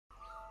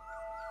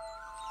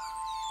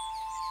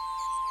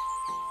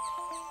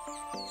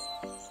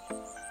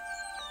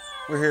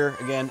We're here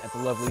again at the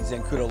lovely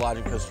Zancudo Lodge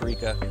in Costa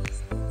Rica.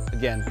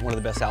 Again, one of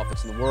the best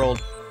outfits in the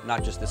world,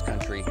 not just this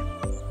country.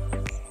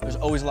 There's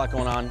always a lot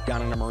going on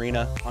down in the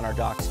marina, on our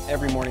docks.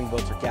 Every morning,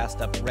 boats are gassed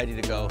up, ready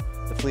to go.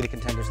 The fleet of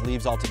contenders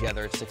leaves all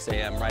together at 6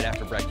 a.m. right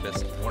after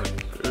breakfast. Morning.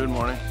 Good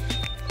morning.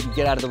 You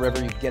get out of the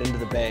river, you get into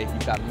the bay,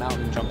 you've got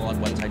mountain jungle on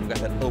one side, you've got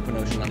that open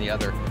ocean on the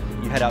other.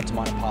 You head out to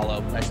Monte Palo,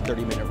 nice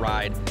 30-minute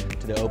ride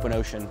to the open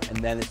ocean, and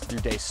then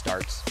your day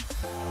starts.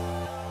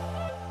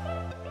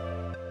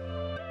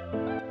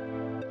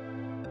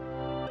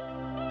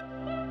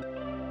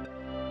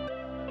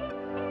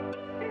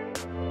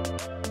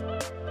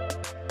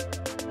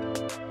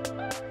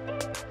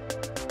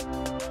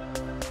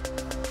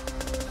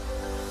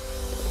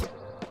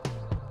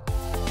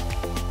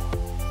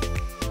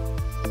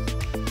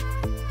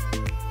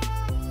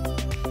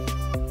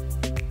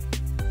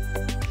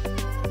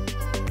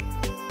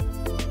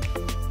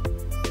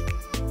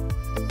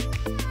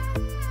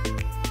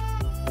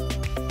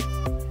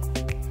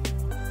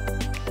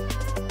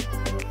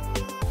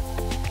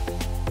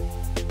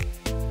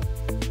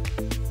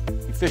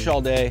 Fish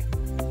all day,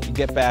 you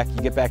get back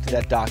to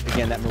that dock.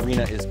 Again, that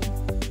marina is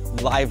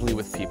lively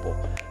with people.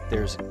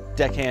 There's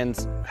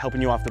deckhands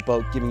helping you off the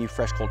boat, giving you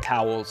fresh cold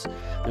towels.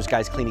 There's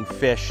guys cleaning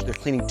fish. They're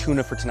cleaning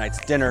tuna for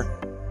tonight's dinner.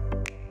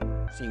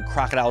 Seeing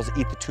crocodiles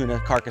eat the tuna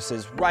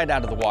carcasses right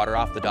out of the water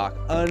off the dock.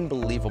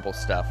 Unbelievable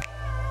stuff.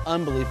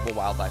 Unbelievable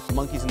wildlife.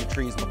 Monkeys in the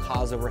trees,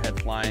 macaws overhead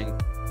flying.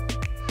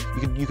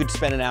 You could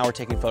spend an hour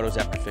taking photos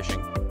after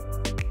fishing.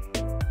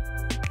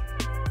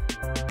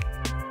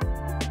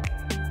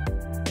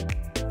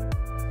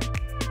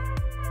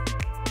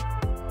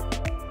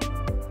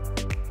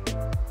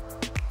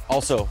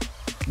 Also,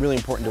 really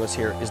important to us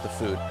here is the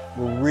food.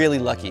 We're really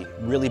lucky,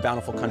 really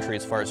bountiful country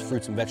as far as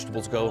fruits and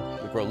vegetables go.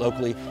 We grow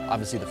locally.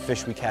 Obviously the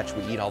fish we catch,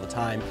 we eat all the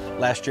time.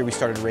 Last year we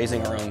started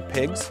raising our own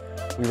pigs.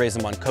 We raise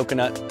them on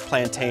coconut,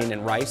 plantain,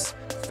 and rice.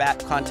 Fat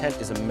content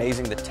is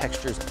amazing, the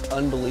texture's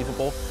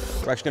unbelievable.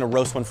 We're actually gonna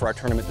roast one for our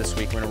tournament this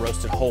week. We're gonna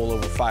roast it whole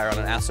over fire on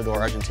an asador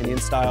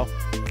Argentinian style.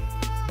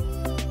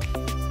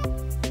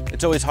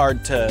 It's always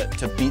hard to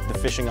beat the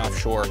fishing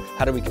offshore.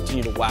 How do we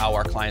continue to wow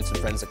our clients and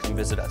friends that come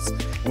visit us?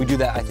 And we do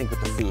that, I think, with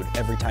the food.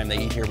 Every time they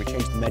eat here, we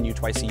change the menu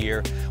twice a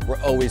year. We're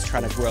always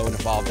trying to grow and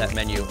evolve that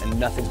menu, and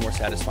nothing's more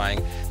satisfying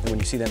than when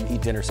you see them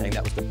eat dinner saying,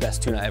 that was the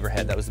best tuna I ever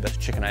had, that was the best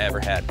chicken I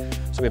ever had.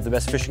 So we have the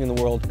best fishing in the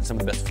world and some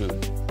of the best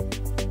food.